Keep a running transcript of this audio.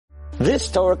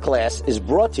This Torah class is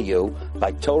brought to you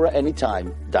by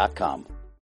TorahAnytime.com.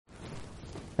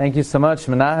 Thank you so much,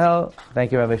 Menahel.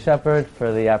 Thank you, Rabbi Shepard,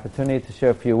 for the opportunity to share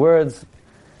a few words.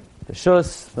 The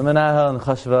Shus, the Menahel, and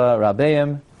Chashva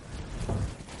Rabbeim.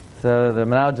 So the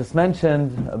Menahel just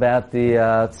mentioned about the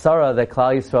tzara that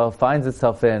Klal Yisrael finds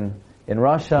itself in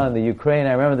Russia and the Ukraine.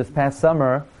 I remember this past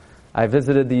summer, I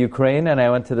visited the Ukraine and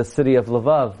I went to the city of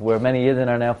Lvov, where many Yidden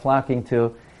are now flocking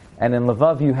to. And in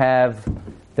Lvov you have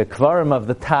the Kvarim of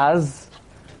the Taz,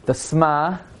 the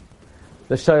Sma,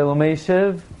 the Shalom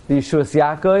Meshiv, the Yeshuas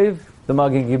Yaakov, the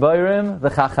Magen Giborim, the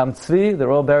Chacham Tzvi.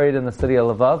 They're all buried in the city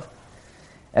of Lvov.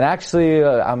 And actually,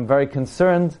 I'm very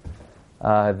concerned.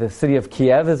 The city of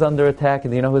Kiev is under attack.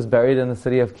 And do you know who's buried in the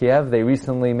city of Kiev? They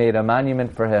recently made a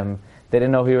monument for him. They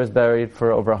didn't know he was buried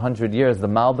for over 100 years. The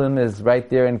Malbim is right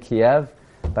there in Kiev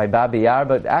by Babi Yar.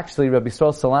 But actually, Rabbi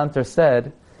Yisrael Salanter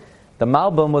said the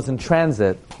Malbim was in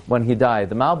transit when he died.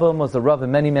 The Malbim was a Rav in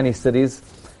many, many cities.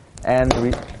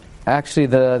 And actually,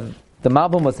 the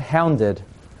Malbim was hounded.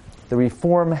 The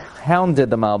Reform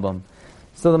hounded the Malbim.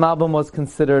 So the Malbim was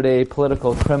considered a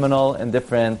political criminal in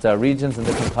different regions and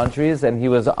different countries. And he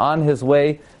was on his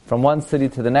way from one city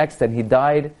to the next. And he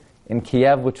died in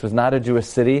Kiev, which was not a Jewish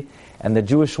city. And the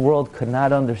Jewish world could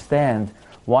not understand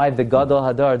why the Gadol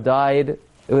Hadar died.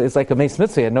 It was like a Meis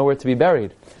Mitzvah, he had nowhere to be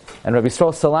buried. And Rabbi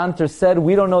Yisrael Salanter said,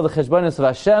 we don't know the Cheshbonos of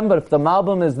Hashem, but if the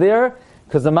Malbim is there,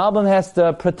 because the Malbim has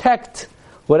to protect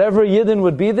whatever Yidden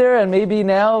would be there, and maybe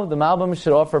now the Malbim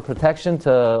should offer protection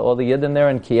to all the Yidden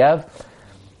there in Kiev.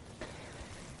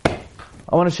 I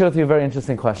want to share with you a very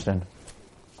interesting question.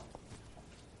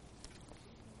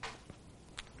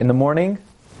 In the morning,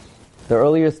 the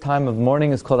earliest time of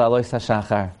morning is called Alois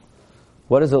HaShachar.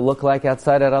 What does it look like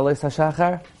outside at Alois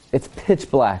HaShachar? It's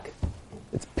pitch black.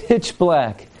 It's pitch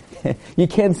black. You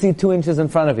can't see 2 inches in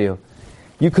front of you.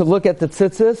 You could look at the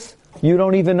tzitzis, you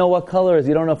don't even know what color it is.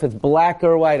 You don't know if it's black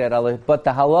or white at Alois. But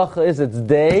the halacha is it's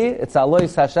day, it's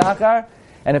Alois HaShachar,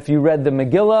 and if you read the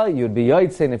Megillah, you'd be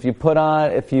Yotzei.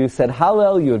 If you said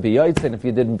Hallel, you would be Yotzei. And if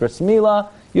you did Bris Milah,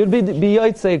 you'd be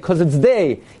Yotzei, because it's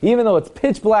day, even though it's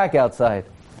pitch black outside.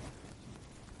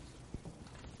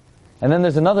 And then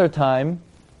there's another time,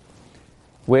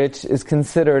 which is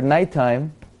considered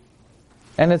nighttime,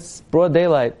 and it's broad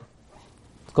daylight.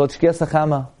 It's called Shkias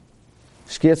HaChama.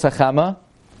 Shkias HaChama,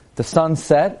 the sun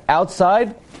set.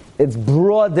 Outside, it's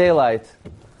broad daylight.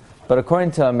 But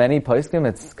according to many poskim,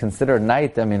 it's considered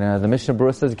night. I mean, the Mishnah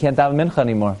Berurah says you can't daven mincha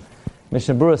anymore.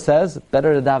 Mishnah Berurah says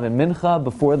better to daven mincha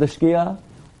before the Shkia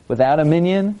without a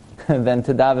minyan than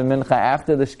to daven mincha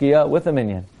after the Shkia with a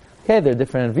minyan. Okay, there are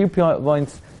different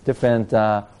viewpoints, different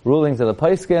rulings of the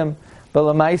poskim. But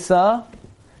Lamaisa,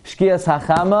 Shkias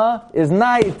HaChama is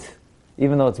night,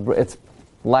 even though it's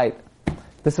light.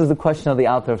 This is the question of the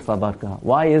Alter of Slabodka.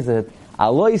 Why is it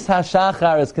Alois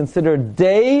HaShachar is considered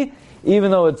day, even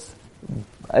though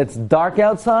it's dark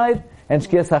outside, and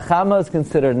Shkias HaChama is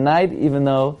considered night, even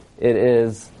though it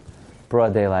is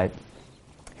broad daylight?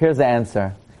 Here's the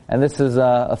answer. And this is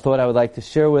a thought I would like to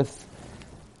share with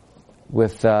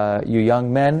you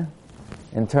young men,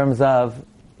 in terms of,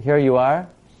 here you are.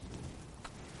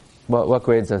 What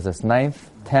grades is this? 9th,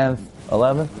 10th,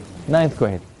 11th? 9th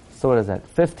grade. So what is that?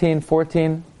 15,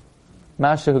 14?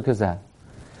 Masha Hukazah.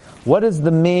 What is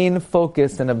the main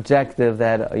focus and objective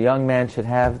that a young man should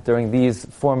have during these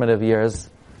formative years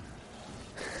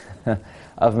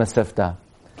of Mesivta?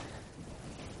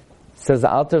 Says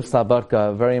the Alter of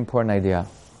Slabodka, a very important idea.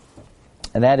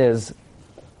 And that is,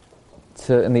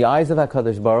 in the eyes of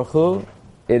HaKadosh Baruch Hu,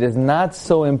 it is not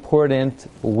so important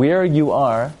where you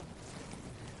are.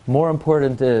 More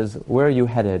important is, where are you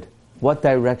headed? What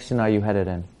direction are you headed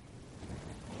in?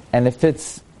 And if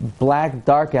it's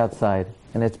dark outside,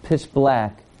 and it's pitch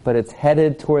black, but it's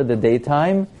headed toward the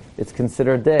daytime, it's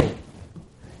considered day.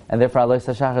 And therefore, Alois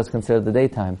HaShachar is considered the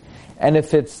daytime. And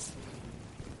if it's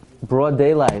broad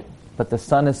daylight, but the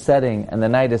sun is setting and the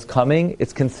night is coming,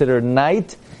 it's considered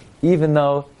night, even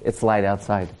though it's light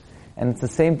outside. And it's the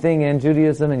same thing in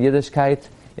Judaism and Yiddishkeit,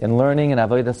 in learning and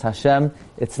Avodas Hashem.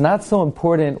 It's not so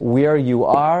important where you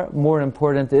are, more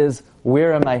important is,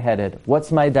 where am I headed?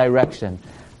 What's my direction?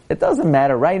 It doesn't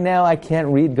matter. Right now I can't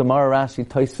read Gemara, Rashi,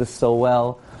 Tosfos so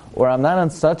well, or I'm not on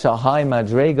such a high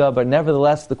madrega, but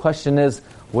nevertheless the question is,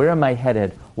 where am I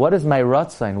headed? What is my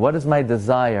ratzon? What is my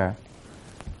desire?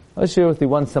 I'll share with you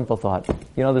one simple thought.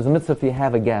 You know, there's a mitzvah if you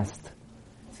have a guest.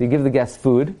 So you give the guest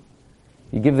food,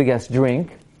 you give the guest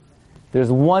drink. There's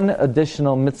one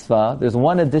additional mitzvah, there's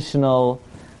one additional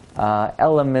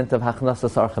element of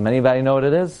Hachnasas Archim. Anybody know what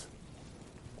it is?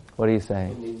 What do you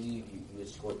say? You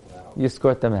escort them out. You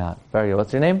escort them out. Very good.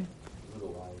 What's your name?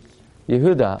 Little Wise.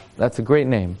 Yehuda, that's a great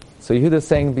name. So Yehuda is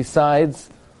saying, besides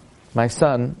my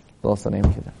son, also named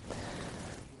Yehuda.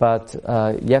 But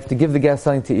you have to give the guest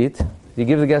something to eat. You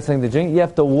give the guest something to drink. You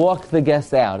have to walk the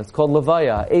guest out. It's called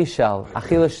levaya, eshal,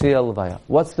 achila shriya levaya.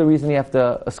 What's the reason you have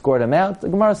to escort him out? The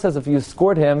Gemara says if you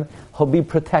escort him, he'll be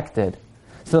protected.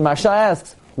 So the Marsha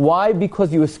asks, why?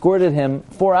 Because you escorted him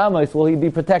 4 amos, will he be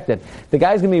protected? The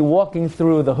guy's going to be walking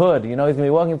through the hood. He's going to be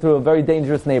walking through a very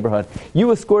dangerous neighborhood.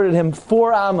 You escorted him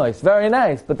 4 amos. Very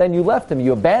nice. But then you left him.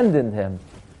 You abandoned him.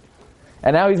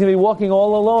 And now he's going to be walking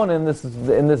all alone in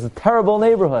this terrible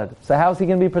neighborhood. So how's he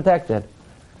going to be protected?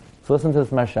 So listen to this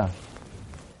Marsha.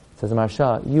 It says,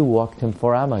 Marsha, you walked him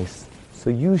 4 amos. So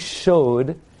you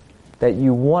showed that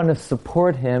you want to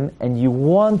support him and you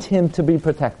want him to be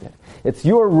protected. It's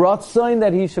your Ratzon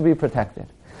that he should be protected.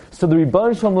 So the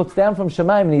Rebbeinu Shalom looks down from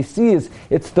Shemayim and he sees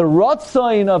it's the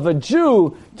Ratzon of a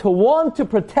Jew to want to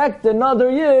protect another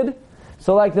Yid.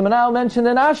 So like the Manal mentioned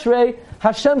in Ashrei,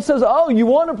 Hashem says, oh, you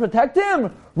want to protect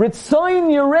him? Ritzoin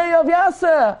Yirei of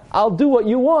Yaseh. I'll do what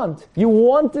you want. You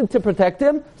wanted to protect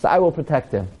him, so I will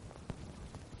protect him.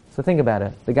 So think about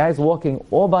it. The guy's walking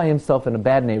all by himself in a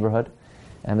bad neighborhood,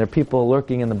 and there are people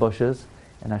lurking in the bushes,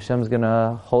 and Hashem's going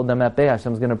to hold them at bay.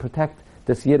 Hashem's going to protect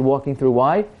this Yid walking through.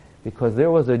 Why? Because there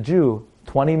was a Jew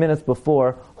 20 minutes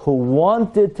before who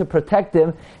wanted to protect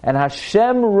him, and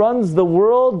Hashem runs the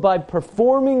world by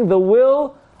performing the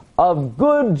will of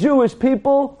good Jewish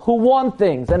people who want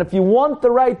things. And if you want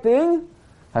the right thing,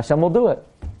 Hashem will do it.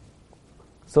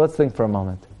 So let's think for a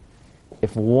moment.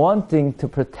 If wanting to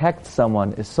protect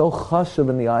someone is so chashuv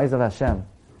in the eyes of Hashem,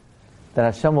 that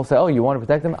Hashem will say, oh, you want to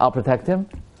protect him? I'll protect him.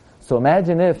 So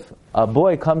imagine if a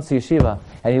boy comes to yeshiva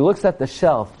and he looks at the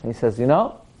shelf and he says, the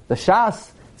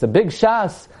shas, it's a big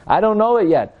shas. I don't know it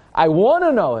yet. I want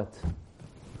to know it.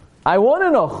 I want to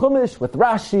know Chumash with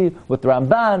Rashi, with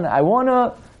Ramban. I want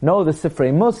to know the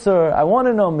Sifrei Musar. I want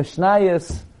to know Mishnayos.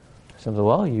 Hashem says,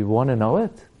 well, you want to know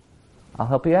it? I'll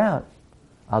help you out.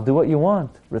 I'll do what you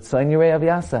want. Ritzayin Yirei of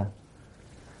Yaseh.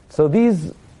 So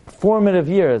these formative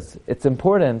years, it's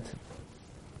important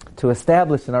to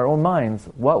establish in our own minds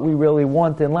what we really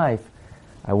want in life.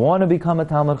 I want to become a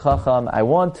Talmid Chacham. I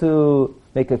want to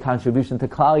make a contribution to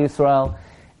Klal Yisrael.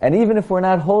 And even if we're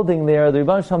not holding there, the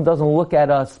Rebbeinu Shalom doesn't look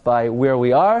at us by where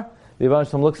we are. The Rebbeinu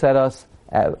Shalom looks at us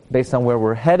based on where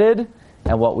we're headed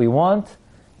and what we want.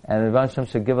 And the Rebbeinu Shalom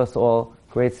should give us all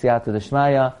great siyata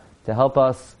d'shmaya to help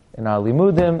us in our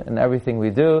limudim and everything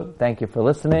we do. Thank you for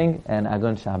listening, and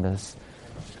Agun Shabbos.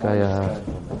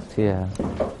 Yeah.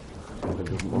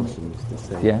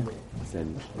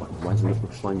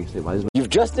 You've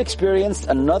just experienced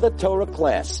another Torah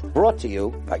class brought to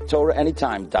you by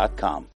TorahAnytime.com.